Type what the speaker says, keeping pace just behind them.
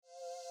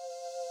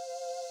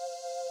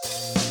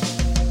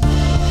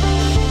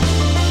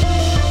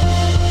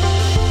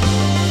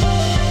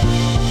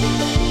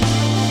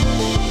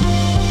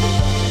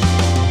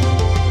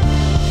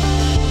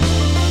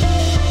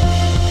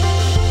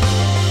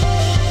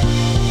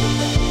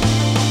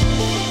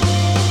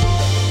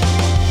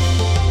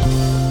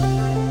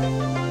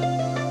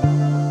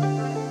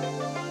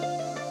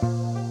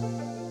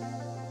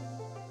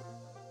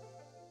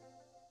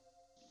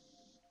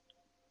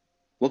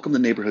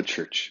Neighborhood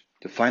Church.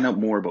 To find out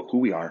more about who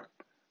we are,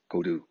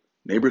 go to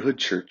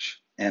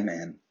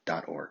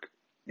neighborhoodchurchmn.org.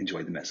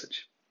 Enjoy the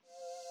message.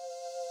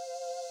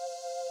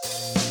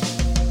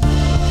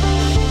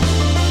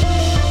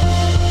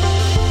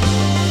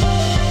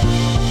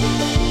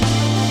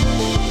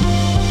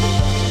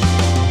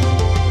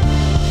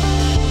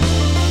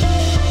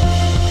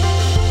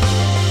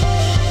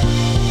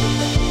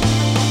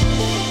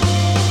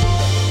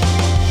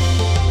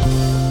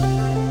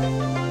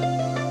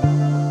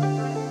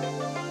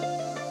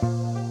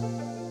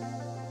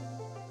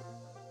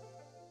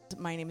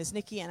 My name is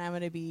Nikki, and I'm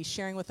going to be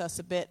sharing with us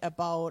a bit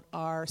about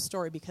our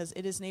story because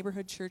it is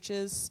Neighborhood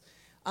Churches.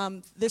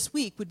 This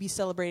week would be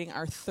celebrating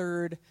our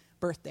third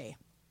birthday.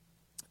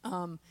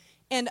 And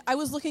I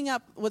was looking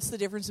up what's the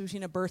difference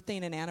between a birthday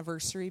and an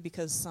anniversary,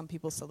 because some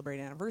people celebrate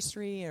an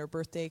anniversary or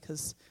birthday,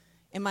 because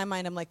in my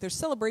mind I'm like, there's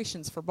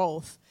celebrations for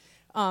both.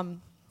 But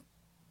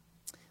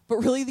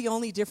really the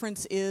only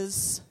difference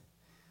is,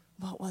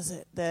 what was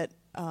it, that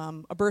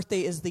a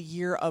birthday is the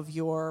year of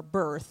your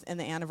birth, and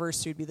the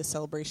anniversary would be the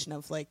celebration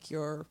of like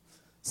a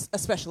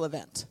special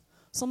event.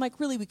 So I'm like,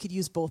 really, we could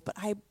use both, but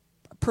I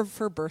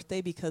prefer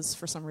birthday because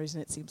for some reason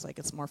it seems like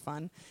it's more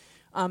fun.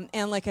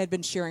 And like I'd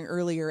been sharing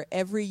earlier,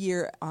 every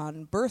year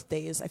on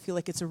birthdays, I feel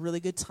like it's a really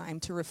good time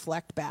to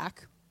reflect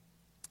back.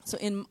 So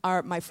in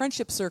my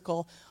friendship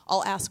circle,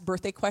 I'll ask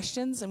birthday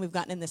questions, and we've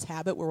gotten in this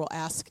habit where we'll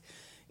ask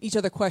each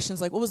other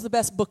questions like, what was the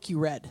best book you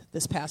read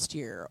this past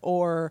year?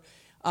 Or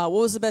what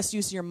was the best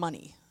use of your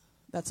money?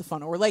 That's a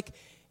fun one. Or like,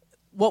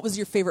 what was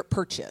your favorite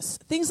purchase?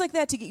 Things like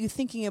that to get you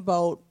thinking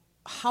about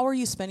how are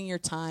you spending your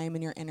time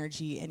and your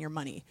energy and your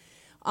money.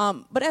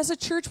 But as a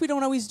church, we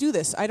don't always do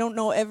this. I don't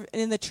know,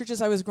 in the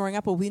churches I was growing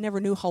up, we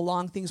never knew how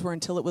long things were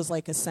until it was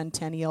like a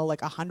centennial,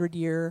 like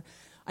 100-year.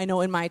 I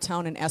know in my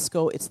town in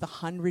Esco, it's the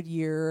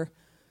 100-year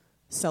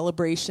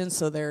celebration,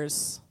 so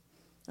there's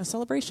a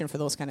celebration for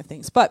those kind of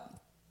things. But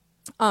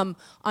on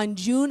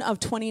June of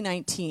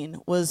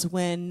 2019 was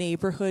when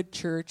Neighborhood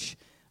Church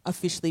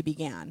officially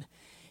began.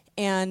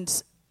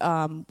 And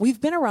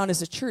we've been around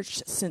as a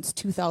church since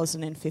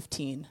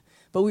 2015,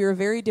 but we were a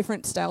very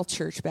different style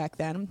church back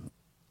then.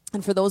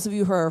 And for those of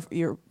you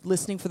you're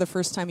listening for the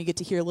first time, you get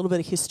to hear a little bit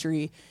of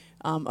history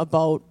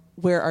about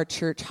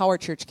how our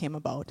church came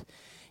about.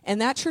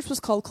 And that church was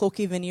called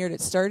Cloquet Vineyard.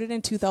 It started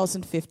in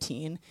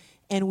 2015,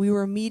 and we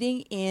were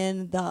meeting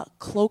in the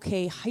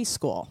Cloquet High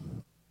School.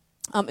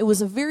 It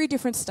was a very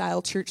different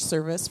style church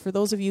service. For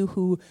those of you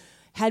who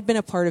had been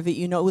a part of it,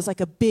 you know it was like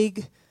a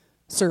big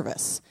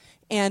service.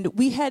 And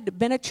we had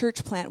been a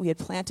church plant. We had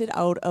planted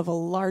out of a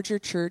larger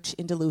church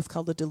in Duluth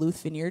called the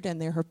Duluth Vineyard,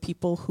 and there are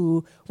people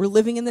who were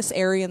living in this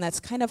area, and that's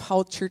kind of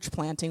how church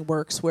planting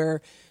works, where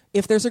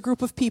if there's a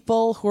group of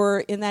people who are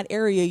in that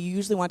area, you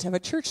usually want to have a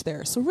church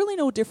there. So really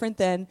no different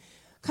than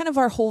kind of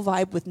our whole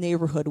vibe with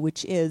Neighborhood,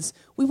 which is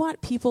we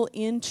want people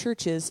in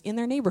churches in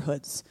their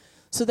neighborhoods,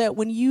 so that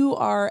when you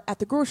are at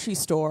the grocery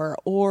store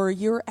or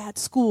you're at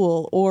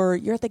school or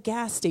you're at the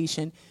gas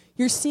station,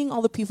 you're seeing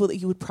all the people that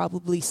you would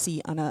probably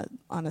see on a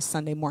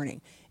Sunday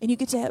morning. And you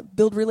get to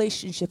build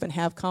relationship and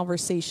have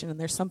conversation, and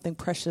there's something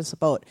precious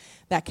about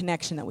that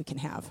connection that we can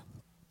have.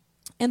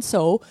 And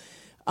so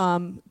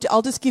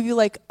I'll just give you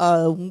like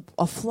a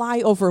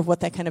flyover of what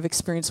that kind of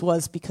experience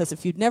was, because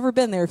if you'd never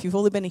been there, if you've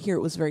only been here,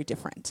 it was very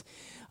different.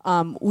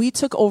 We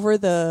took over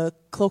the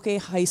Cloquet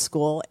High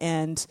School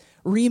and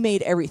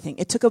remade everything.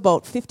 It took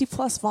about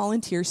 50-plus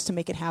volunteers to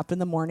make it happen in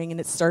the morning, and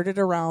it started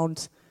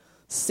around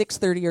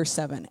 6:30 or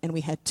 7. And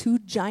we had 2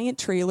 giant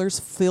trailers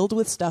filled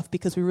with stuff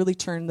because we really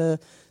turned the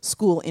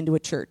school into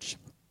a church.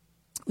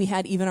 We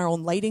had even our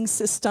own lighting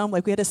system.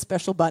 Like, we had a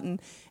special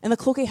button. And the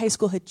Cloquet High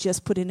School had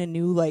just put in a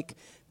new, like,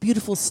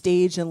 beautiful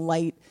stage and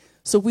light.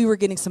 So we were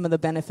getting some of the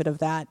benefit of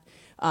that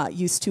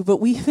used to. But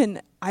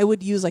I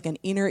would use like an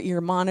inner ear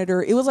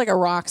monitor. It was like a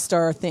rock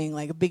star thing,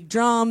 like big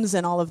drums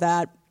and all of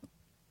that.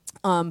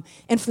 And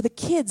for the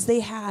kids,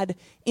 they had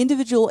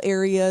individual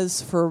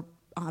areas for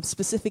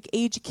specific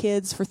age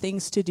kids for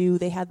things to do.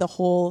 They had the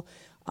whole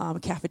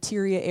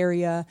cafeteria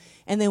area.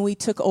 And then we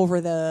took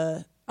over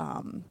the,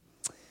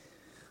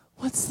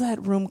 what's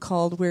that room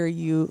called where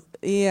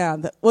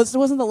it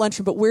wasn't the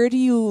lunchroom, but where do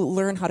you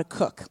learn how to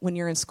cook when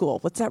you're in school?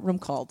 What's that room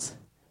called?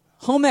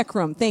 Home ec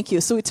room, thank you.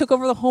 So we took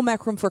over the home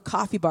ec room for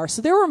coffee bar.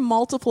 So there were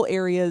multiple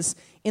areas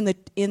in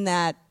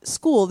that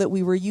school that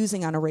we were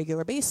using on a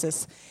regular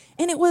basis.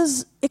 And it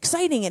was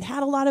exciting. It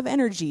had a lot of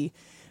energy.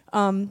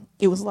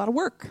 It was a lot of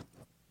work.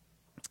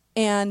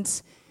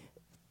 And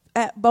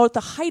at about the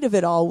height of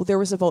it all, there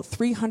was about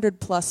 300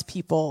 plus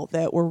people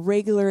that were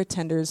regular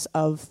attenders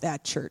of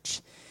that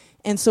church.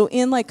 And so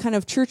in like kind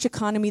of church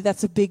economy,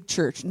 that's a big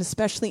church. And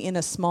especially in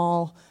a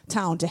small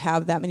town, to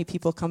have that many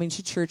people coming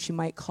to church, you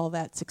might call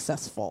that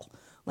successful.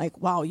 Like,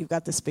 wow, you've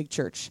got this big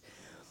church.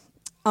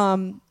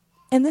 And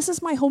this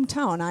is my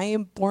hometown. I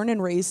am born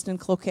and raised in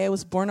Cloquet. I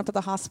was born up at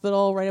the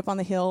hospital right up on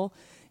the hill.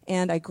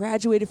 And I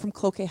graduated from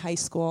Cloquet High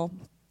School.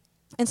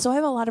 And so I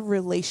have a lot of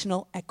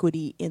relational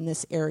equity in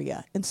this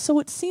area. And so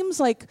it seems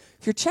like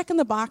if you're checking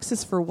the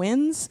boxes for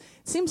wins,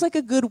 it seems like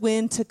a good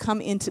win to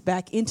come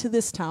back into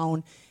this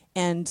town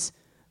and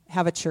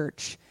have a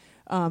church.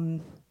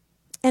 And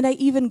I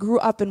even grew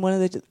up in one of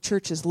the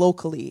churches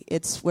locally.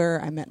 It's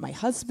where I met my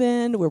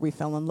husband, where we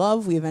fell in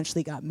love. We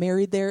eventually got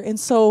married there. And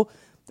so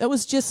that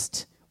was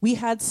just, we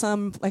had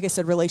some, like I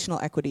said, relational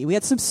equity. We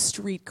had some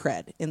street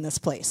cred in this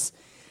place.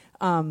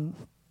 And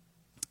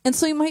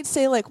so you might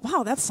say, like,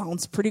 wow, that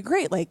sounds pretty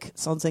great. Like,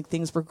 sounds like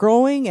things were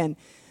growing and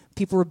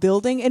people were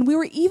building. And we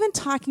were even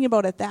talking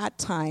about at that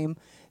time,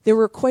 there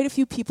were quite a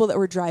few people that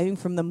were driving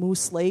from the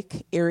Moose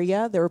Lake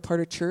area. They were part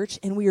of church.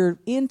 And we were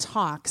in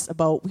talks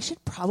about we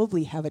should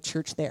probably have a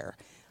church there.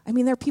 I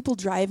mean, there are people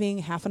driving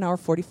half an hour,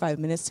 45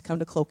 minutes to come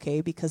to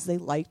Cloquet because they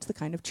liked the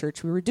kind of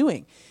church we were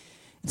doing.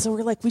 And so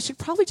we're like, we should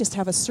probably just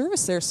have a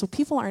service there so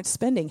people aren't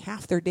spending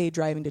half their day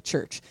driving to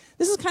church.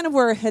 This is kind of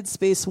where our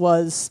headspace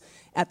was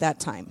at that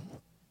time.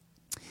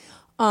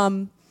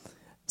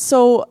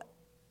 So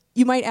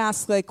you might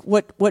ask, like,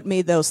 what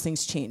made those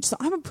things change? So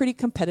I'm a pretty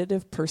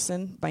competitive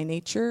person by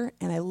nature,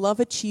 and I love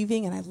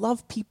achieving, and I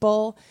love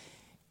people,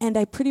 and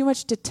I pretty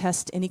much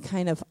detest any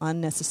kind of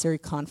unnecessary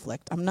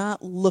conflict. I'm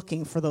not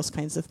looking for those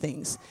kinds of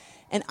things.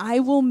 And I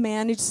will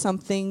manage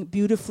something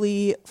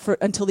beautifully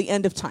until the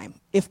end of time.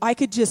 If I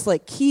could just,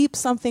 like, keep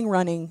something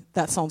running,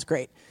 that sounds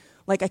great.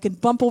 Like, I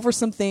could bump over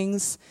some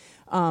things,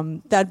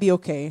 that'd be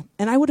okay.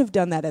 And I would have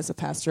done that as a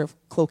pastor of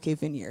Cloquet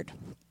Vineyard.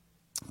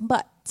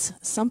 But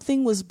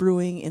something was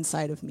brewing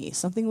inside of me.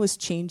 Something was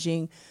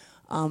changing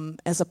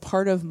as a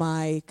part of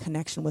my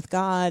connection with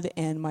God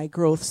and my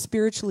growth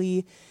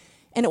spiritually.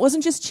 And it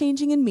wasn't just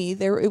changing in me.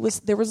 There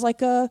was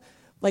like a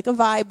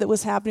vibe that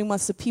was happening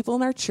amongst the people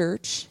in our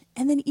church.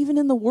 And then even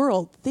in the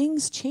world,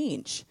 things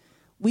change.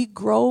 We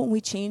grow and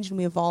we change and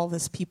we evolve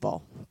as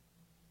people.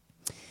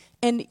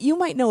 And you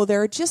might know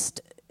there are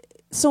just,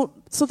 so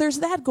there's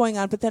that going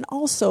on, but then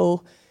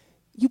also,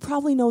 you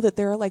probably know that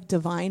there are like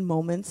divine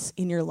moments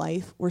in your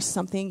life where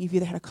you've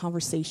either had a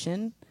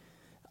conversation,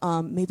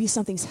 maybe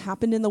something's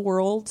happened in the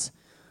world,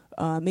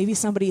 maybe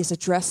somebody has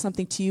addressed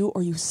something to you,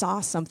 or you saw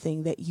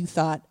something that you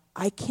thought,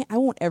 I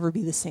won't ever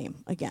be the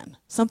same again.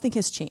 Something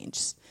has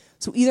changed.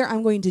 So either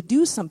I'm going to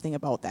do something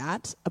about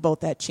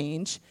that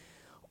change,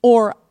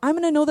 or I'm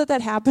going to know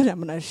that happened.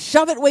 I'm going to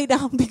shove it way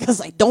down because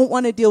I don't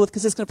want to deal with,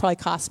 because it's going to probably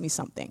cost me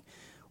something,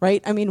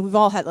 right? I mean, we've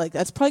all had, like,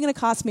 that's probably going to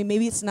cost me.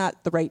 Maybe it's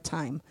not the right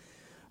time.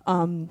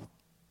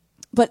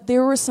 But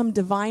there were some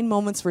divine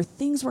moments where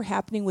things were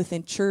happening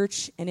within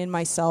church and in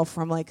myself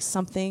where I'm like,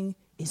 something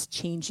is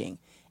changing.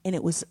 And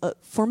it was,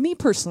 for me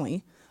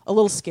personally, a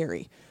little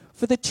scary.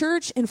 For the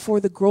church and for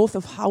the growth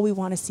of how we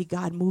want to see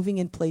God moving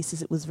in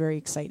places, it was very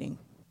exciting.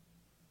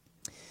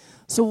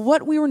 So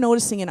what we were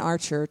noticing in our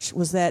church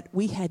was that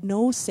we had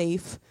no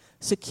safe,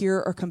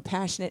 secure, or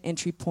compassionate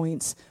entry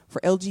points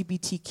for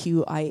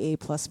LGBTQIA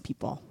plus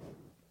people.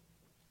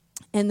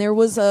 And there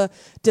was a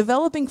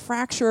developing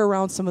fracture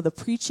around some of the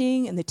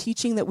preaching and the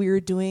teaching that we were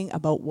doing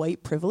about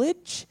white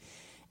privilege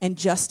and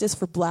justice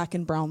for black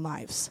and brown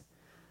lives.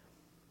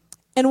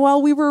 And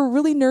while we were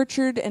really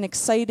nurtured and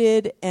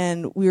excited,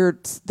 and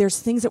there's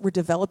things that were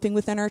developing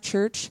within our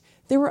church,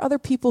 there were other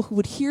people who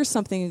would hear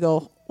something and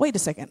go, wait a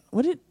second,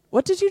 what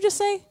did you just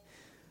say?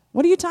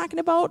 What are you talking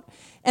about?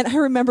 And I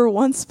remember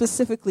one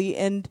specifically,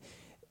 and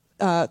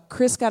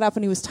Chris got up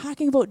and he was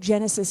talking about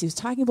Genesis, he was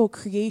talking about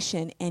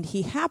creation, and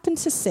he happened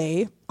to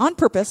say, on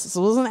purpose,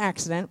 so it was an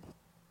accident,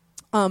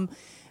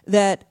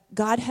 that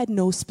God had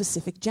no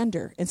specific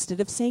gender.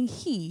 Instead of saying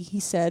he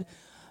said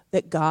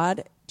that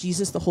God,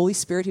 Jesus, the Holy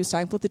Spirit, he was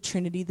talking about the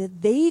Trinity,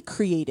 that they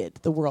created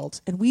the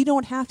world, and we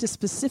don't have to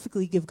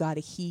specifically give God a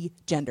he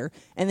gender.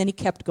 And then he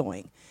kept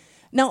going.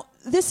 Now,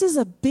 this is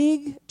a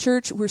big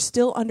church. We're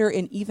still under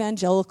an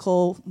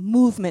evangelical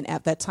movement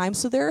at that time,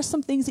 so there are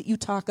some things that you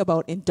talk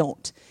about and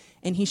don't.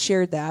 And he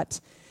shared that.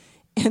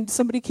 And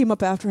somebody came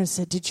up after and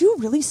said, did you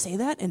really say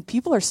that? And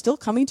people are still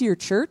coming to your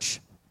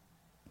church?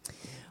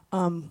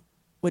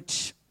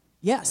 Which,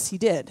 yes, he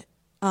did.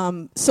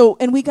 And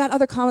we got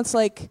other comments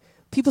like,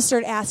 people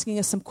started asking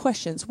us some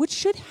questions, which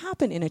should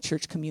happen in a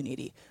church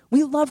community.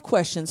 We love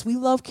questions. We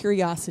love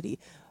curiosity.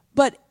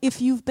 But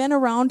if you've been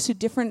around to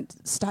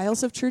different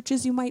styles of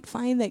churches, you might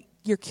find that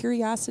your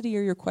curiosity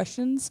or your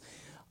questions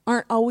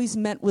aren't always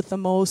met with the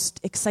most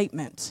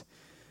excitement.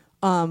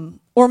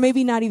 Or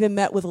maybe not even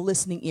met with a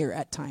listening ear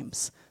at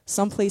times.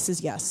 Some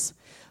places, yes.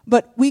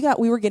 But we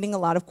were getting a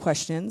lot of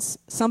questions.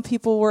 Some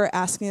people were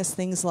asking us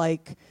things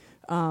like,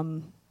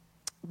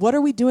 what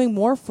are we doing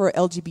more for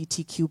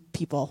LGBTQ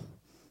people?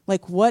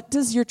 Like, what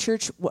does your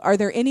church, are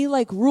there any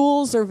like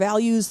rules or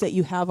values that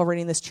you have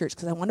already in this church?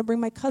 Because I want to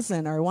bring my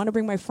cousin or I want to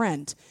bring my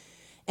friend.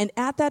 And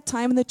at that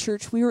time in the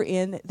church we were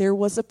in, there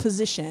was a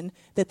position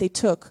that they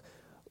took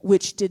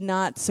which did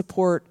not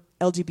support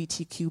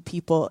LGBTQ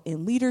people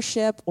in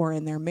leadership or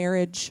in their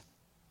marriage.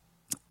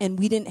 And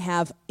we didn't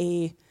have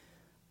a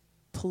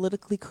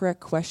politically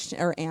correct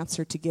question or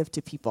answer to give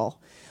to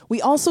people.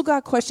 We also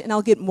got questions, and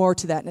I'll get more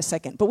to that in a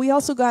second, but we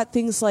also got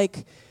things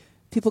like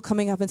people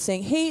coming up and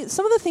saying, hey,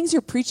 some of the things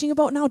you're preaching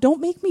about now don't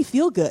make me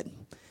feel good.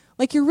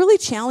 Like, you're really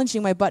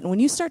challenging my button.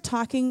 When you start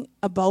talking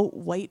about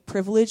white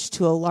privilege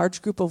to a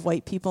large group of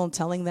white people and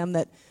telling them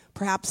that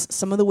perhaps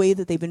some of the way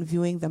that they've been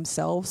viewing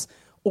themselves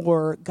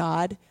or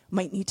God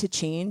might need to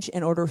change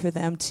in order for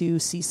them to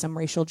see some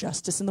racial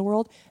justice in the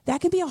world.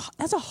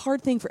 That's a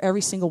hard thing for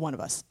every single one of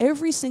us.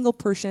 Every single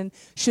person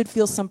should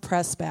feel some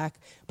press back,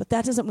 but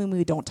that doesn't mean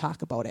we don't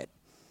talk about it.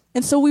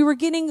 And so we were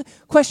getting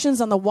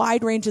questions on the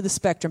wide range of the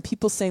spectrum.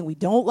 People saying we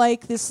don't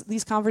like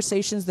these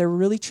conversations, they're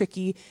really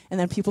tricky, and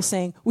then people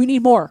saying we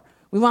need more.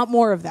 We want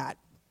more of that.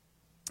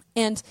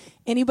 And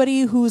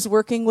anybody who's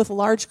working with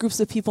large groups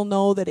of people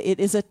know that it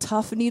is a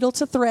tough needle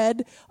to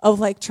thread of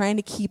like trying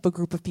to keep a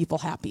group of people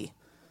happy.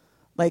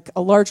 Like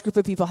a large group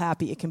of people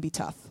happy, it can be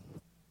tough.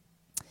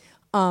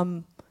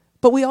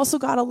 But we also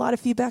got a lot of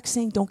feedback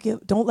saying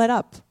don't let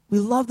up. We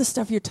love the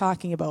stuff you're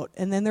talking about.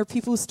 And then there are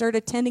people who started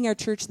attending our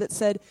church that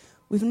said,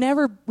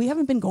 we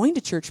haven't been going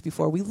to church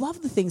before. We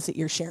love the things that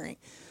you're sharing.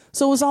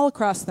 So it was all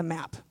across the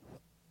map.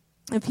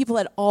 And people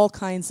had all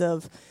kinds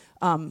of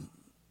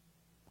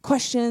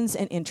questions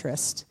and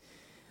interest.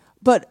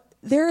 But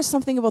there is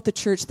something about the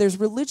church. There's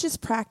religious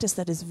practice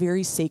that is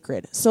very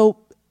sacred. So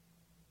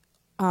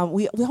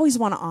we always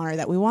want to honor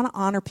that. We want to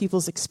honor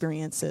people's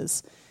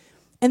experiences.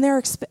 And there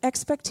are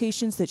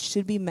expectations that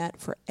should be met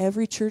for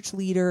every church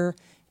leader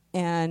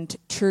and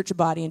church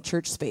body and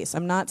church space.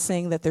 I'm not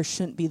saying that there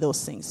shouldn't be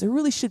those things. There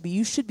really should be.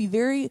 You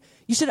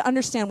should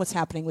understand what's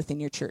happening within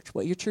your church,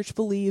 what your church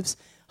believes,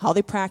 how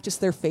they practice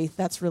their faith.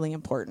 That's really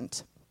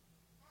important.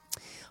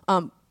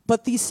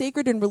 But these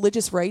sacred and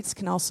religious rights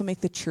can also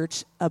make the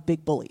church a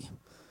big bully.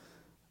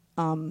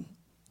 And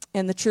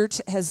the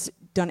church has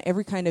done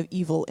every kind of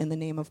evil in the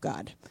name of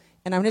God.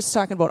 And I'm just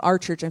talking about our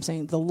church. I'm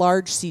saying the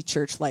large C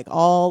church, like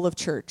all of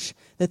church,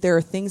 that there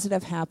are things that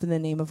have happened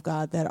in the name of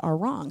God that are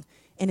wrong.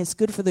 And it's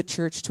good for the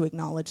church to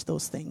acknowledge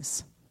those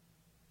things.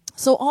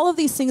 So all of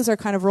these things are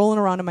kind of rolling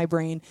around in my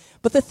brain.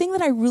 But the thing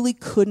that I really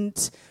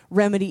couldn't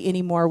remedy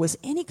anymore was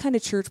any kind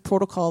of church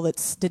protocol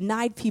that's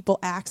denied people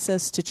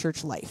access to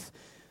church life.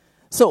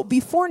 So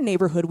before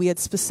Neighborhood, we had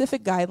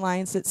specific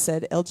guidelines that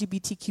said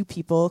LGBTQ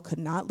people could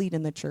not lead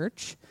in the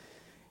church.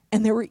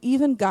 And there were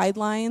even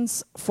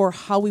guidelines for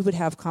how we would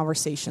have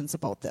conversations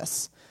about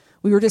this.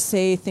 We were to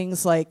say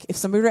things like, if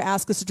somebody were to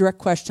ask us a direct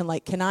question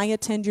like, can I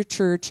attend your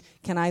church?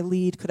 Can I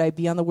lead? Could I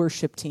be on the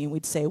worship team?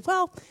 We'd say,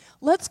 well,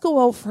 let's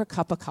go out for a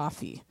cup of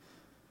coffee.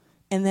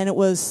 And then it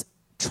was,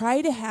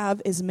 try to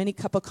have as many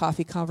cup of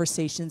coffee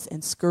conversations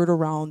and skirt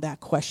around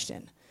that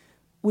question,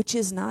 which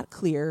is not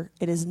clear,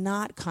 it is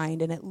not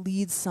kind, and it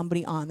leads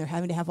somebody on. They're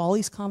having to have all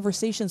these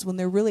conversations when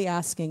they're really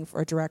asking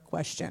for a direct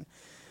question.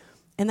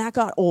 And that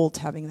got old,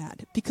 having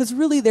that. Because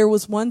really there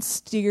was one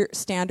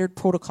standard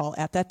protocol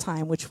at that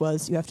time, which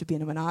was you have to be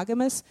in a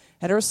monogamous,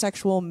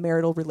 heterosexual,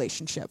 marital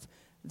relationship.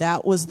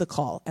 That was the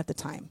call at the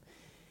time.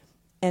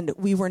 And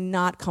we were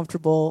not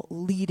comfortable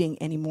leading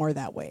anymore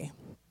that way.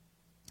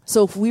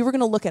 So if we were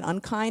going to look at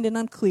unkind and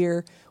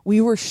unclear,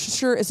 we were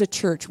sure as a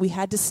church we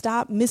had to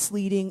stop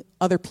misleading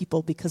other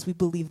people because we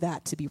believe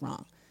that to be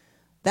wrong.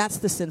 That's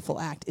the sinful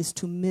act, is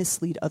to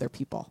mislead other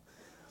people.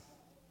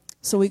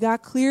 So we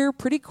got clear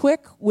pretty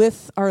quick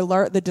with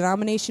the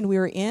denomination we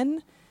were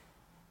in,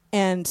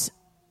 and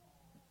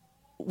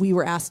we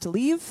were asked to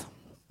leave,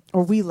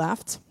 or we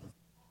left,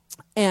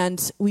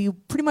 and we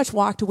pretty much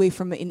walked away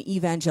from an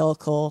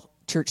evangelical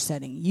church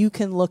setting. You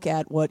can look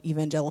at what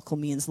evangelical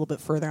means a little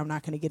bit further. I'm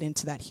not going to get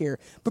into that here.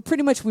 But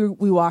pretty much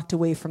we walked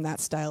away from that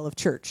style of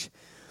church.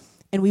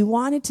 And we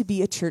wanted to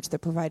be a church that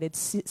provided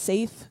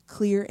safe,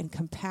 clear, and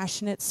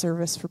compassionate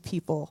service for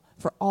people,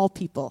 for all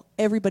people.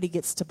 Everybody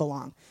gets to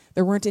belong.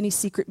 There weren't any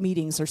secret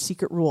meetings or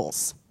secret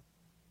rules.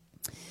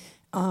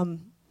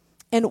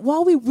 And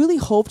while we really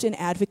hoped and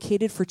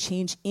advocated for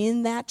change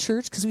in that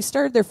church, because we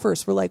started there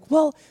first, we're like,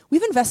 well,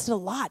 we've invested a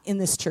lot in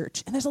this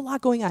church, and there's a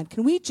lot going on.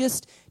 Can we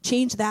just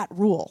change that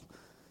rule?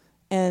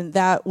 And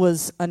that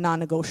was a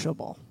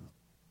non-negotiable.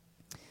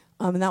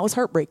 And that was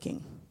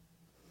heartbreaking.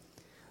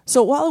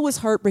 So while it was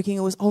heartbreaking,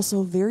 it was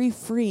also very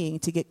freeing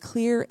to get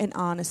clear and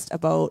honest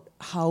about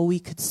how we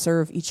could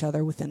serve each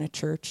other within a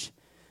church,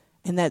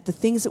 and that the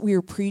things that we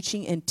were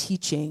preaching and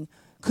teaching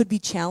could be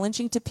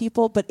challenging to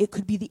people, but it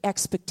could be the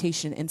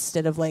expectation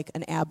instead of like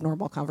an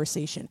abnormal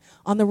conversation.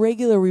 On the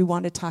regular, we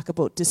want to talk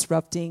about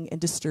disrupting and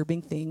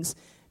disturbing things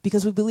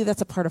because we believe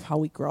that's a part of how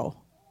we grow.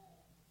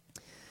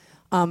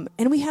 And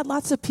we had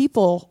lots of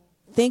people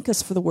thank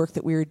us for the work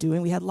that we were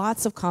doing. We had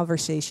lots of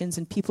conversations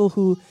and people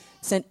who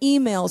sent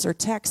emails or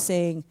texts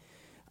saying,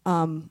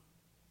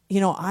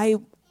 I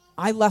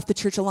left the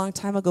church a long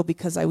time ago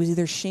because I was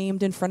either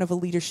shamed in front of a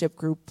leadership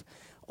group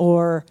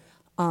or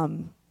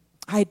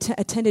I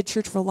attended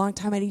church for a long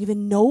time. I didn't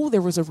even know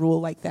there was a rule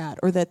like that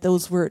or that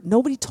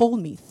nobody told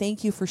me.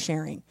 Thank you for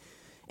sharing.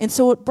 And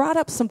so it brought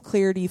up some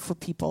clarity for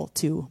people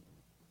too.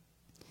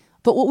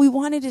 But what we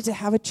wanted is to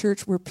have a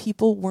church where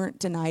people weren't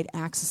denied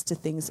access to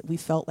things that we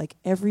felt like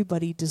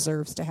everybody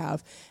deserves to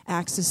have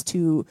access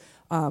to,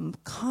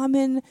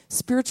 common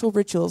spiritual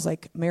rituals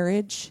like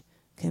marriage,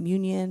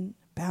 communion,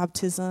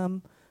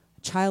 baptism,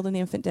 child and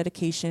infant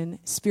dedication,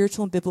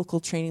 spiritual and biblical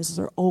trainings.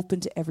 Those are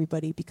open to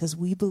everybody because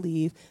we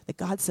believe that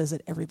God says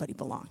that everybody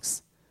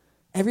belongs.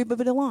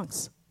 Everybody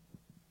belongs.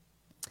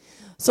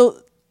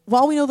 So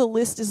while we know the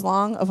list is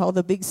long of how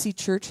the Big C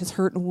Church has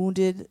hurt and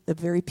wounded the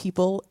very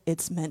people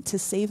it's meant to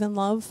save and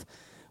love,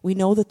 we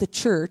know that the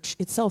church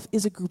itself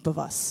is a group of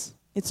us.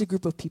 It's a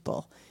group of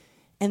people.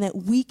 And that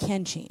we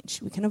can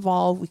change. We can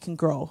evolve. We can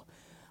grow.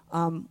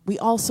 We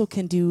also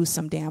can do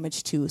some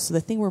damage too. So the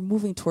thing we're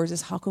moving towards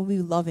is how can we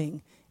be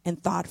loving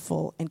and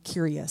thoughtful and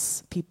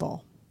curious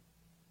people.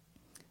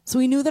 So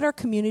we knew that our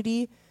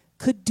community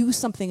could do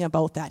something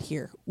about that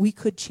here. We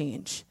could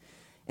change.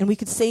 And we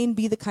could say and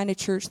be the kind of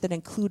church that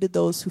included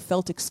those who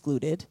felt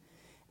excluded,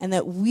 and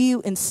that we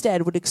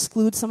instead would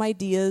exclude some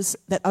ideas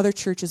that other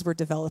churches were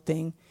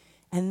developing.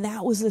 And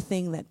that was the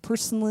thing that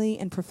personally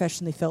and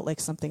professionally felt like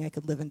something I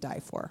could live and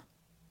die for.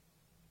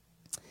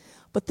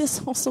 But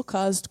this also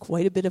caused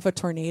quite a bit of a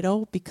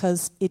tornado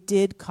because it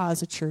did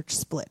cause a church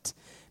split.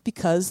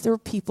 Because there were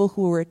people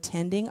who were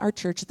attending our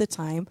church at the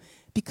time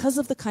because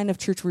of the kind of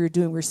church we were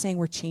doing. We were saying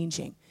we're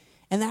changing.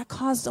 And that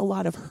caused a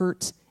lot of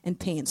hurt and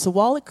pain. So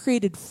while it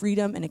created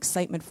freedom and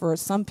excitement for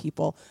some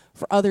people,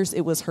 for others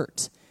it was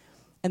hurt.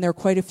 And there were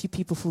quite a few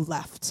people who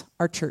left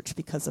our church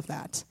because of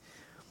that.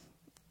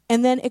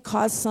 And then it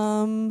caused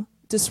some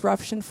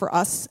disruption for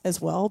us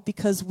as well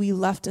because we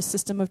left a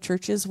system of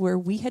churches where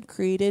we had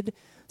created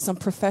some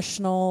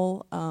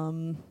professional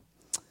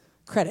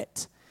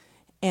credit.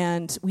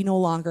 And we no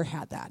longer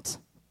had that.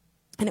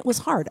 And it was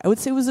hard. I would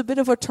say it was a bit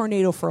of a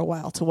tornado for a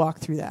while to walk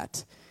through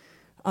that.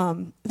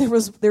 There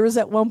was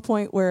at one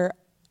point where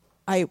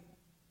I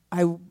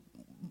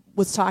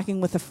was talking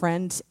with a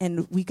friend,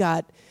 and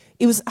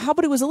it was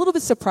a little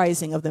bit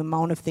surprising of the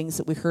amount of things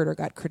that we heard or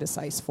got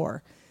criticized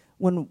for,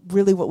 when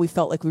really what we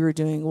felt like we were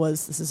doing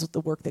was, this is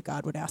the work that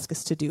God would ask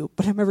us to do.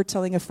 But I remember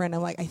telling a friend,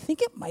 I'm like, I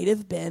think it might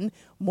have been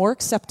more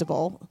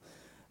acceptable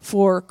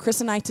for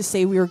Chris and I to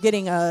say we were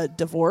getting a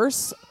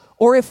divorce,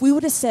 or if we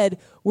would have said,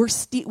 we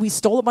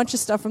stole a bunch of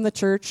stuff from the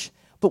church,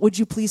 but would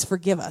you please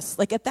forgive us?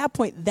 Like at that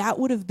point, that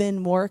would have been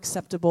more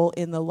acceptable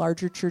in the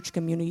larger church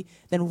community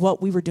than what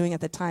we were doing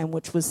at the time,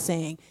 which was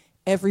saying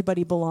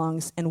everybody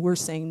belongs, and we're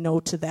saying no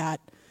to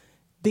that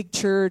big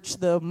church,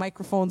 the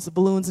microphones, the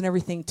balloons, and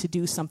everything to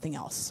do something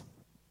else.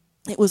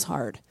 It was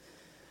hard,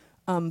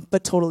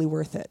 but totally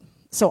worth it.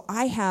 So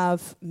I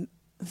have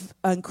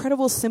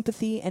incredible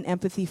sympathy and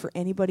empathy for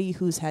anybody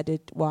who's had to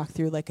walk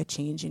through like a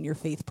change in your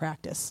faith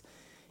practice.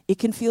 It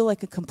can feel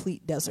like a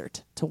complete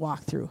desert to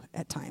walk through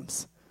at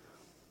times.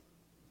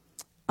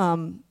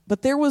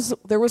 But there was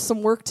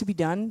some work to be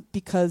done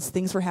because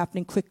things were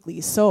happening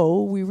quickly.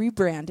 So we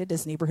rebranded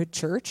as Neighborhood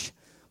Church.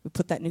 We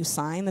put that new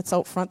sign that's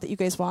out front that you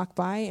guys walk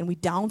by, and we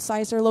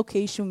downsized our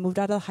location. We moved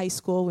out of the high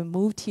school. We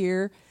moved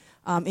here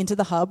into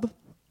the hub.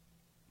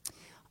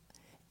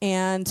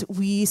 And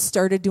we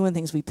started doing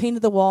things. We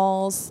painted the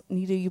walls.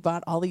 Nita, you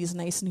bought all these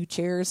nice new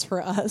chairs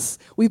for us.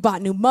 We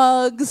bought new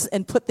mugs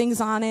and put things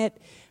on it.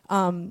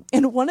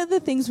 And one of the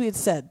things we had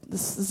said,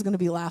 this is going to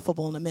be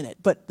laughable in a minute,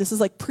 but this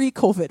is like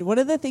pre-COVID. One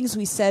of the things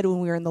we said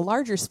when we were in the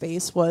larger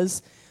space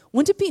was,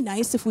 wouldn't it be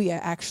nice if we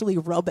actually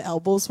rub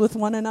elbows with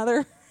one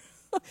another?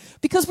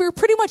 Because we were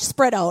pretty much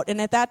spread out.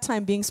 And at that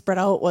time, being spread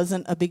out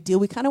wasn't a big deal.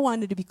 We kind of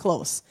wanted to be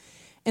close.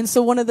 And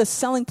so one of the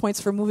selling points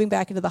for moving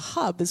back into the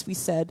hub is we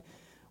said,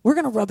 we're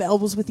going to rub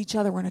elbows with each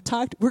other. We're going to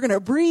talk. We're going to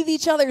breathe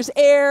each other's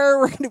air.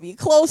 We're going to be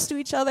close to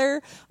each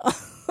other,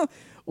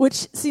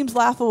 which seems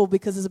laughable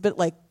because it's a bit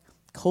like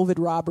COVID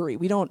robbery.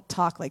 We don't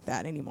talk like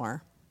that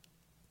anymore.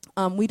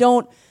 We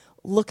don't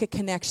look at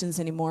connections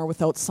anymore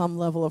without some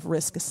level of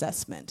risk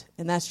assessment,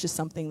 and that's just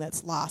something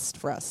that's lost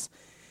for us.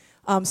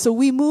 So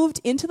we moved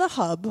into the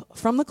hub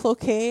from the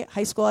Cloquet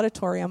High School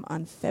Auditorium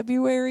on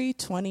February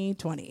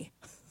 2020.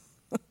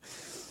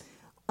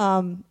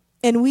 And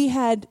we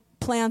had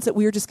plans that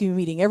we were just going to be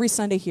meeting every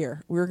Sunday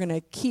here. We were going to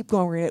keep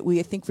going.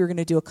 I think we were going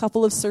to do a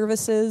couple of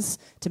services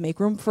to make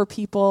room for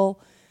people.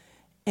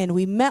 And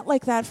we met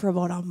like that for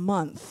about a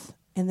month.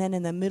 And then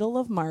in the middle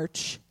of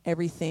March,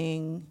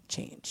 everything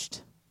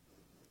changed.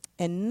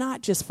 And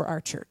not just for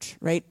our church,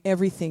 right?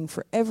 Everything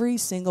for every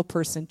single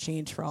person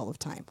changed for all of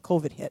time.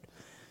 COVID hit.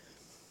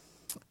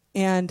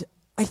 And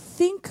I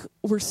think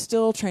we're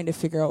still trying to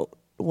figure out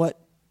what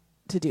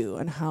to do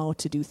and how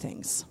to do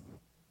things.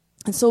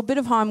 And so a bit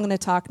of how I'm going to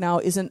talk now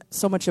isn't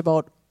so much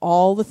about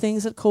all the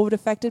things that COVID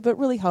affected, but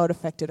really how it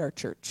affected our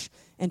church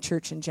and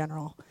church in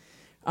general.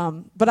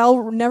 But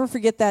I'll never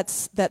forget that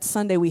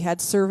Sunday we had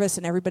service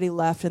and everybody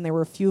left, and there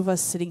were a few of us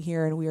sitting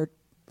here, and we were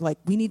like,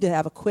 we need to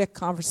have a quick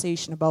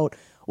conversation about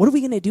what are we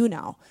going to do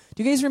now?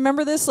 Do you guys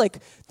remember this?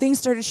 Like, things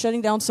started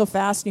shutting down so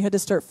fast, and you had to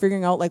start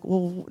figuring out, like,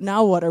 well,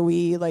 now what are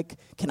we, like,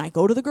 can I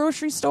go to the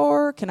grocery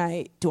store?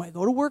 Do I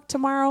go to work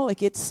tomorrow?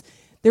 Like,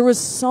 there was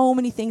so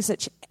many things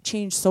that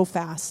changed so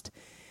fast.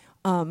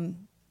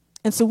 And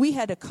so we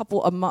had a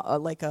couple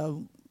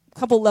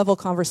level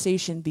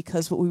conversation,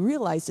 because what we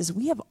realized is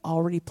we have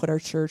already put our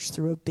church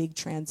through a big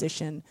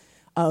transition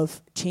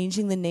of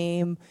changing the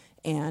name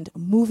and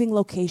moving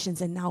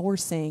locations, and now we're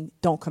saying,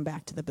 don't come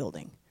back to the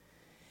building.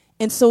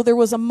 And so there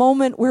was a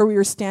moment where we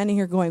were standing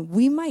here going,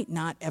 we might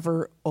not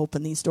ever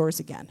open these doors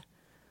again.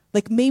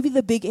 Like maybe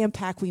the big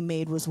impact we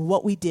made was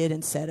what we did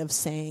instead of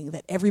saying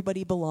that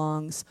everybody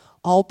belongs,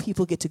 all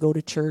people get to go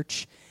to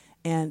church,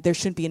 and there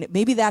shouldn't be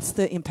maybe that's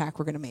the impact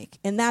we're going to make.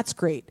 And that's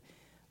great.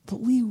 But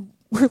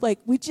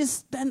we just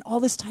spent all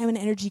this time and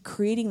energy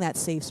creating that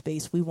safe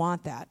space. We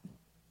want that.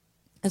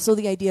 And so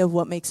the idea of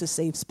what makes a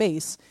safe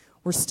space,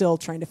 we're still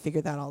trying to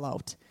figure that all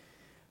out.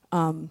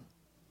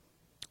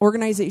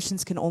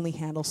 Organizations can only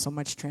handle so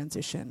much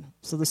transition.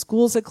 So the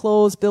schools had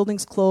closed,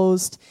 buildings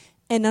closed,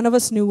 and none of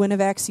us knew when a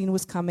vaccine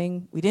was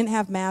coming. We didn't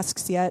have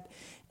masks yet.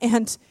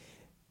 And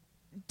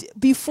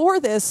before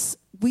this,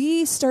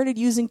 we started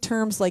using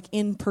terms like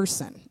in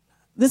person.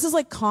 This is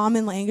like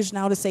common language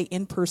now to say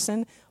in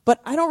person, but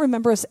I don't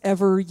remember us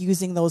ever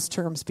using those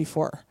terms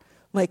before.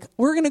 Like,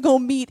 we're going to go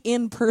meet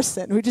in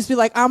person. We'd just be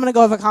like, I'm going to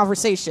go have a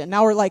conversation.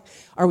 Now we're like,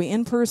 are we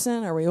in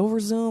person? Are we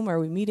over Zoom? Are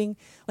we meeting?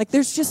 Like,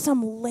 there's just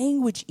some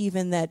language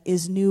even that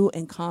is new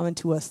and common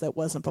to us that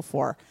wasn't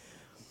before.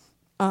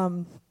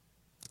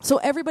 So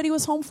everybody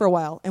was home for a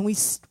while, and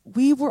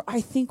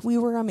I think we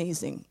were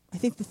amazing. I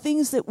think the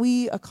things that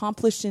we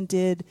accomplished and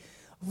did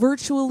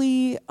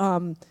virtually,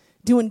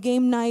 doing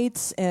game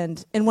nights,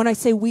 and when I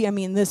say we, I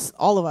mean this,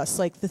 all of us,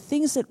 like the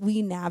things that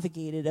we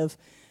navigated of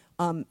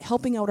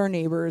helping out our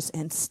neighbors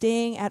and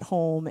staying at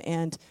home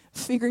and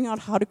figuring out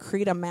how to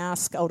create a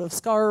mask out of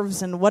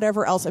scarves and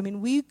whatever else. I mean,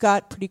 we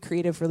got pretty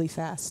creative really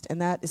fast,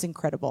 and that is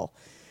incredible.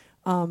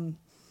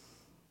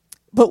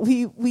 But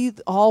we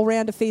all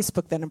ran to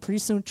Facebook then, and pretty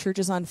soon church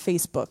is on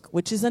Facebook,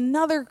 which is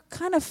another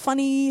kind of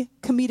funny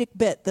comedic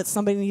bit that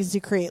somebody needs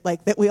to create,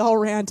 like that we all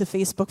ran to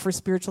Facebook for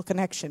spiritual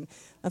connection.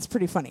 That's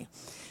pretty funny.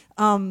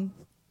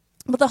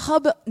 But the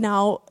hub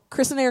now,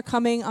 Chris and I are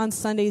coming on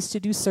Sundays to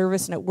do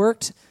service, and it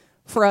worked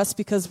for us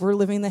because we're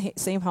living in the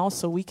same house,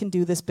 so we can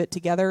do this bit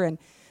together.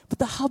 But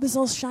the hub is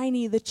all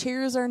shiny, the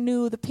chairs are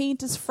new, the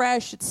paint is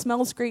fresh, it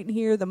smells great in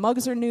here, the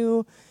mugs are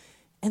new,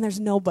 and there's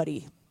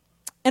nobody.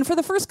 And for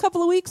the first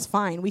couple of weeks,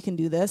 fine, we can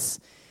do this.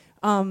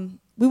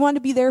 We wanted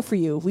to be there for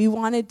you. We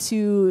wanted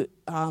to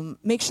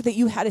make sure that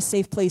you had a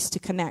safe place to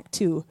connect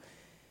to.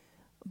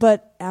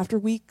 But after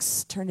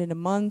weeks turned into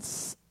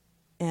months,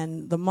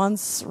 and the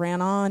months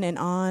ran on,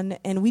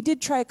 and we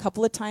did try a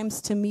couple of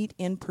times to meet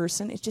in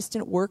person. It just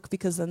didn't work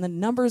because then the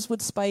numbers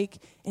would spike,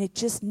 and it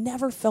just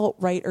never felt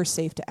right or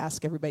safe to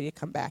ask everybody to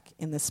come back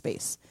in this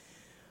space.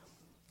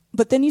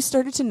 But then you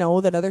started to know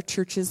that other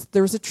churches,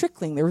 there was a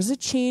trickling, there was a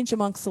change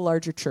amongst the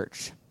larger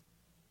church.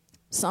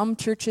 Some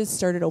churches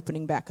started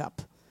opening back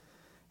up,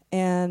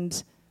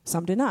 and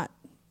some did not.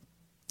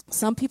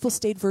 Some people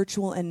stayed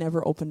virtual and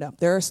never opened up.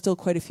 There are still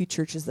quite a few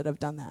churches that have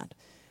done that.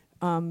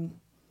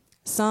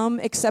 Some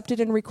accepted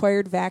and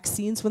required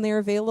vaccines when they were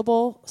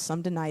available.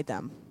 Some denied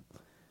them.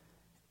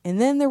 And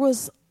then there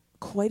was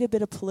quite a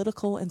bit of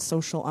political and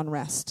social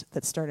unrest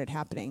that started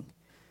happening.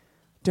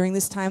 During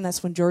this time,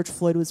 that's when George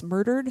Floyd was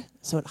murdered,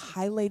 so it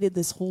highlighted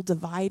this whole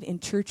divide in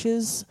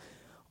churches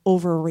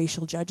over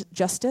racial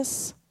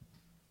justice.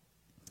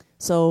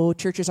 So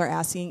churches are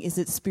asking, is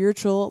it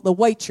spiritual? The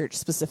white church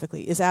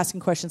specifically is asking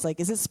questions like,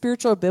 is it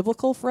spiritual or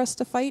biblical for us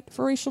to fight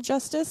for racial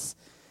justice?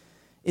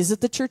 Is it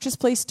the church's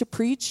place to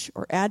preach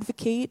or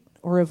advocate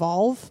or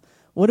evolve?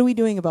 What are we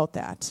doing about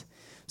that?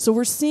 So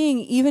we're seeing,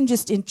 even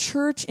just in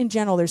church in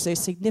general, there's a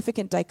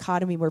significant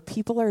dichotomy where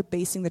people are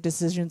basing their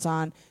decisions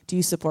on, do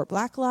you support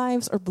black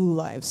lives or blue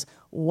lives?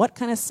 What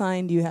kind of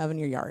sign do you have in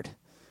your yard?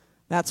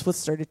 That's what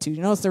started to.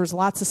 You notice there was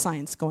lots of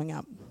signs going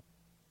up.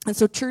 And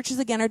so churches,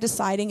 again, are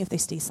deciding if they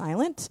stay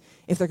silent,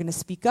 if they're going to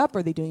speak up,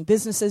 are they doing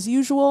business as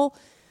usual?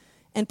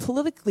 And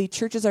politically,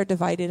 churches are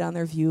divided on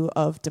their view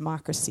of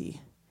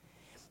democracy.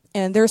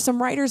 And there are some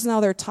writers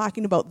now that are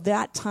talking about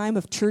that time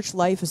of church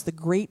life as the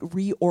great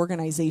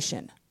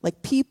reorganization.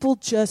 Like, people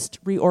just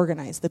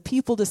reorganized. The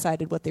people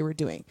decided what they were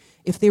doing,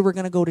 if they were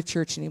going to go to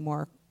church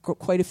anymore.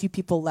 Quite a few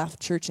people left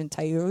church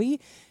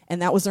entirely,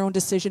 and that was their own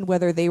decision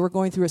whether they were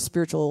going through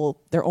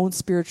their own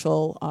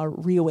spiritual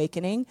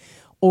reawakening,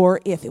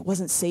 or if it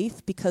wasn't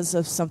safe because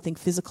of something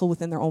physical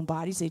within their own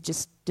bodies, they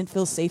just didn't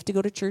feel safe to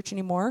go to church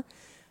anymore.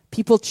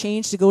 People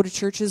changed to go to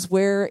churches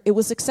where it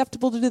was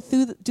acceptable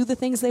to do the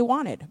things they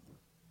wanted.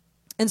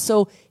 And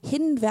so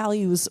hidden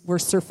values were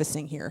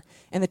surfacing here,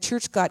 and the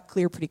church got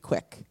clear pretty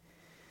quick.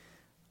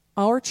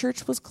 Our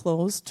church was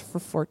closed for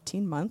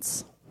 14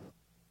 months,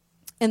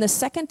 and the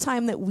second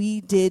time that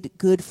we did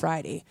Good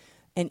Friday,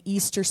 an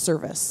Easter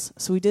service,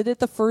 so we did it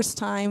the first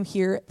time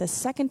here, the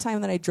second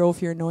time that I drove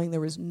here knowing there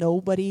was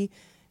nobody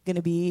going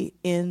to be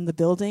in the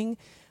building,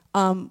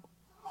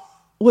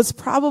 was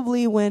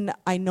probably when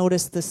I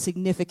noticed the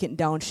significant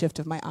downshift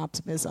of my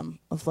optimism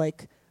of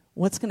like,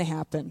 what's going to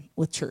happen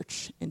with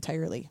church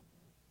entirely?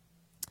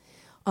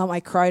 I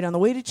cried on the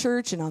way to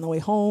church and on the way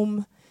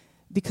home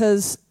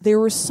because there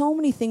were so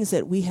many things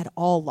that we had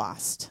all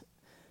lost.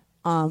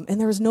 And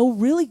there was no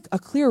really a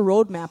clear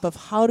roadmap of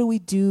how do we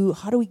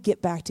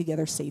get back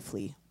together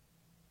safely.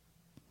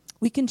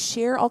 We can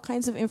share all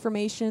kinds of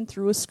information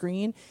through a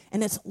screen,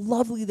 and it's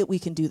lovely that we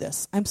can do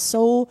this. I'm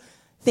so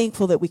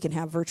thankful that we can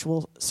have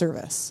virtual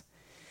service.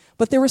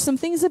 But there were some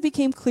things that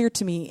became clear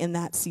to me in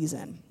that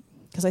season.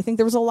 because I think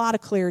there was a lot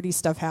of clarity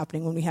stuff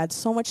happening when we had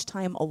so much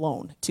time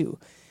alone, too.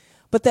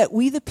 But that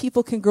we, the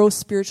people, can grow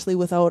spiritually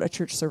without a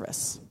church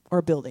service or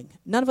a building.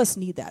 None of us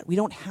need that. We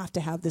don't have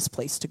to have this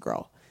place to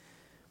grow.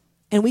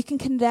 And we can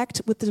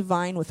connect with the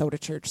divine without a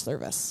church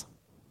service.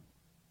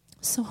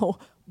 So,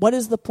 what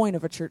is the point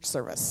of a church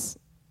service?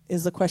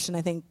 Is the question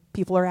I think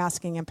people are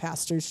asking and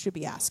pastors should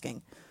be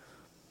asking.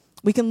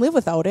 We can live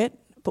without it,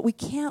 but we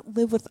can't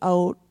live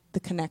without the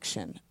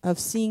connection of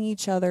seeing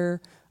each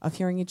other, of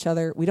hearing each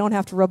other. We don't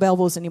have to rub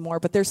elbows anymore,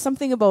 but there's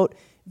something about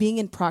being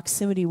in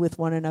proximity with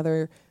one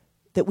another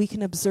that we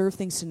can observe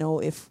things to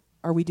know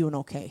are we doing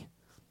okay?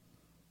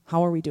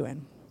 How are we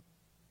doing?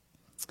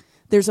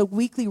 There's a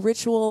weekly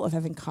ritual of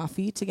having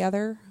coffee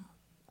together,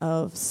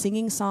 of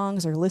singing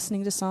songs or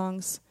listening to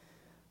songs,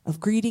 of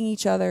greeting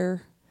each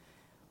other.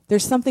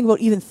 There's something about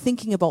even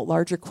thinking about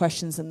larger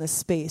questions in this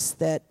space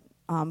that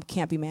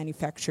can't be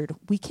manufactured.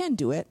 We can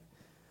do it,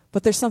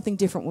 but there's something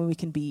different when we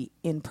can be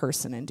in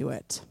person and do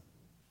it.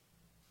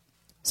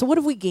 So what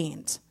have we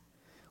gained?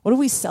 What are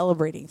we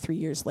celebrating 3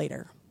 years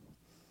later?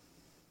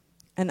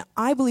 And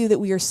I believe that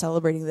we are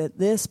celebrating that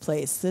this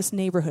place, this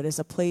neighborhood, is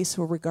a place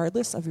where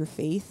regardless of your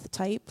faith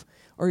type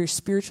or your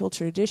spiritual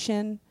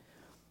tradition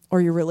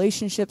or your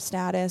relationship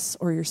status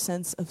or your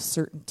sense of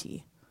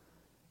certainty,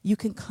 you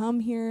can come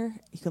here,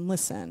 you can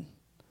listen,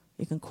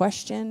 you can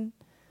question,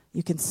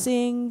 you can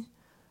sing,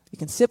 you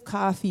can sip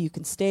coffee, you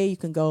can stay, you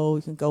can go,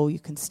 you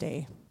can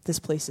stay. This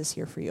place is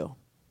here for you.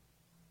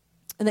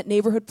 And that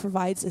neighborhood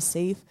provides a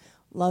safe,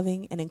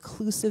 loving, and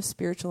inclusive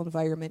spiritual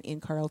environment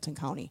in Carleton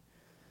County.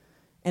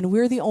 And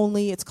we're the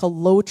only, it's called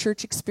low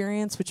church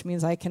experience, which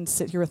means I can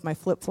sit here with my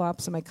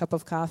flip-flops and my cup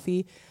of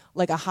coffee.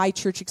 Like a high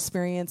church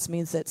experience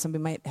means that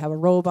somebody might have a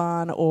robe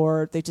on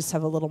or they just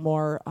have a little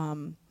more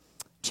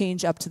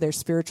change up to their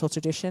spiritual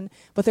tradition.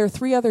 But there are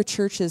 3 other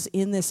churches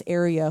in this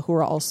area who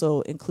are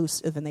also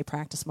inclusive and they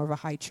practice more of a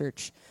high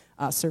church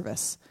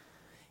service.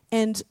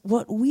 And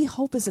what we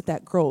hope is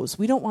that grows.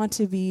 We don't want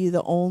to be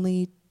the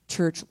only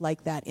church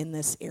like that in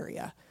this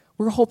area.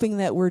 We're hoping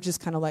that we're just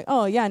kind of like,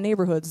 oh yeah,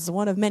 Neighborhoods is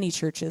one of many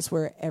churches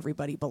where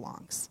everybody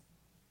belongs.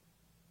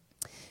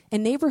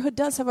 And Neighborhood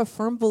does have a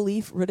firm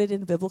belief rooted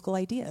in biblical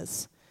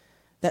ideas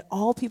that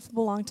all people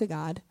belong to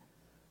God,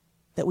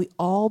 that we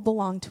all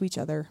belong to each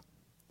other,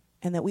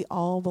 and that we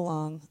all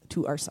belong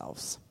to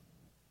ourselves.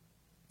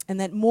 And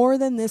that more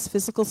than this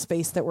physical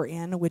space that we're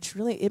in, which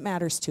really it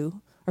matters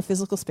too, our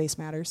physical space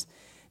matters,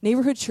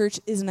 neighborhood church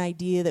is an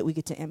idea that we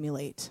get to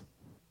emulate.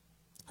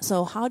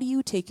 So how do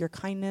you take your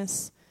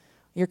kindness,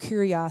 your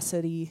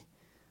curiosity,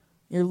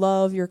 your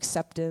love, your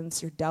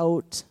acceptance, your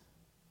doubt,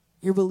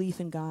 your belief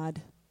in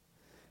God,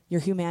 your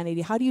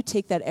humanity, how do you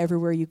take that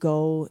everywhere you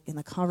go in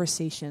the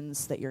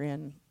conversations that you're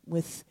in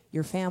with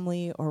your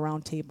family or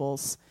around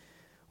tables?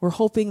 We're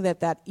hoping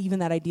that even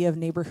that idea of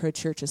neighborhood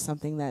church is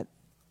something that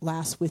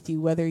lasts with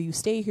you whether you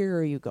stay here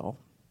or you go.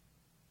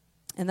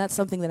 And that's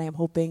something that I'm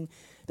hoping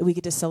that we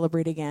get to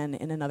celebrate again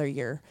in another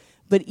year.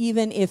 But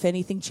even if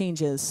anything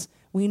changes,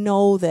 we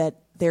know that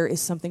there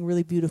is something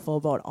really beautiful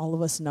about all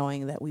of us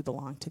knowing that we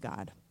belong to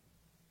God.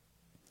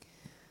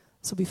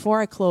 So before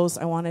I close,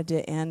 I wanted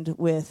to end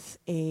with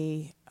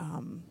I've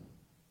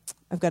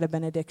got a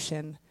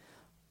benediction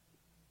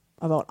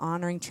about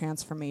honoring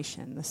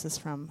transformation. This is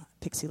from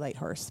Pixie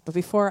Lighthorse. But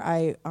before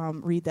I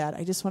read that,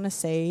 I just want to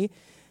say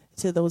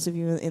to those of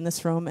you in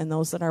this room and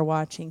those that are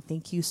watching,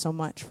 thank you so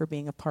much for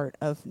being a part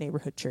of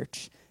Neighborhood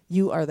Church.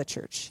 You are the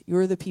church. You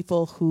are the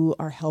people who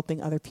are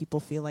helping other people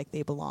feel like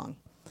they belong.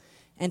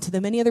 And to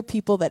the many other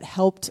people that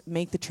helped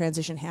make the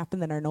transition happen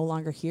that are no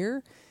longer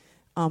here,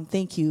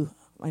 thank you.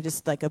 I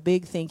just like a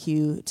big thank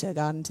you to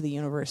God and to the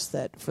universe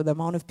that for the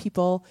amount of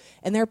people.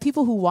 And there are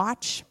people who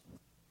watch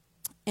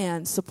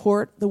and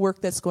support the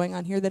work that's going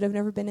on here that have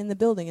never been in the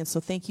building. And so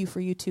thank you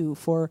for you too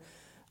for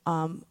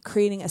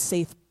creating a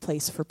safe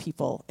place for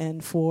people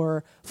and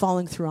for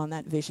following through on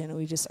that vision.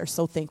 We just are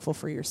so thankful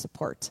for your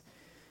support.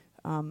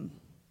 And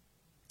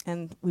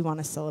we want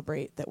to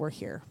celebrate that we're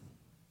here.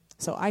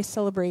 So I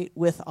celebrate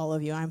with all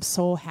of you. I'm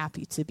so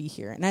happy to be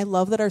here. And I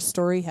love that our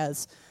story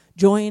has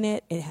joy in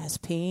it. It has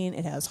pain.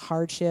 It has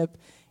hardship.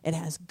 It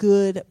has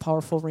good,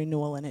 powerful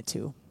renewal in it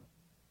too.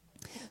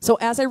 So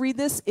as I read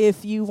this,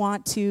 if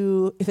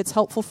it's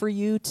helpful for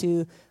you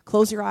to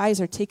close your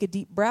eyes or take a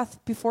deep breath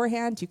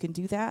beforehand, you can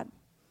do that.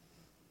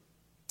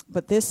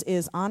 But this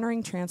is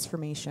honoring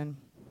transformation.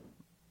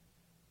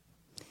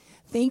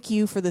 Thank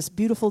you for this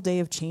beautiful day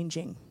of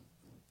changing.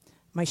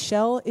 My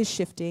shell is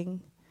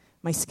shifting,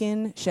 my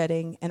skin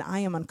shedding, and I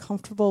am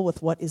uncomfortable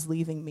with what is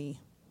leaving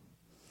me.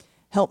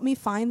 Help me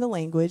find the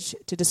language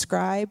to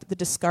describe the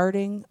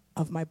discarding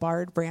of my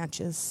barred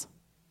branches.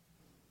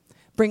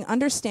 Bring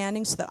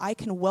understanding so that I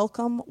can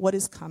welcome what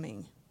is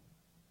coming.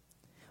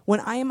 When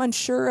I am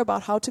unsure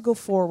about how to go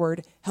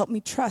forward, help me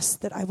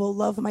trust that I will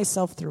love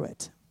myself through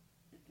it.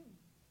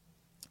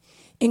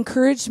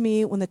 Encourage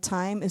me when the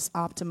time is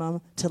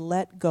optimum to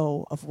let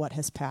go of what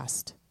has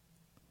passed.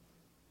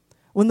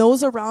 When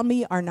those around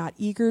me are not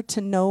eager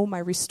to know my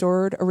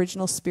restored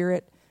original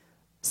spirit,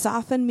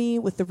 Soften me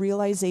with the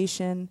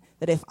realization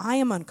that if I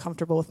am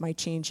uncomfortable with my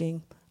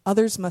changing,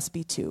 others must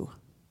be too.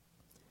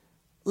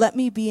 Let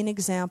me be an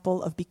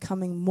example of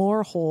becoming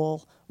more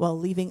whole while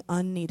leaving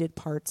unneeded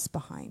parts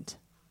behind.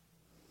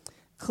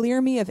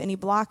 Clear me of any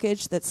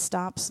blockage that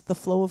stops the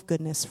flow of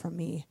goodness from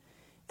me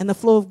and the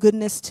flow of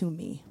goodness to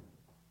me.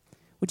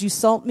 Would you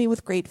salt me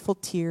with grateful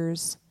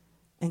tears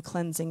and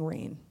cleansing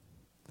rain?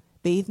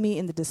 Bathe me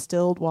in the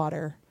distilled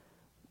water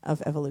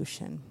of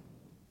evolution.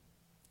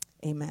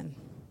 Amen.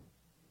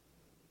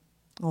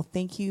 Well,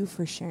 thank you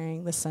for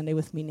sharing this Sunday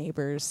with me,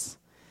 neighbors.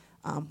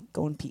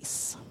 Go in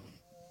peace.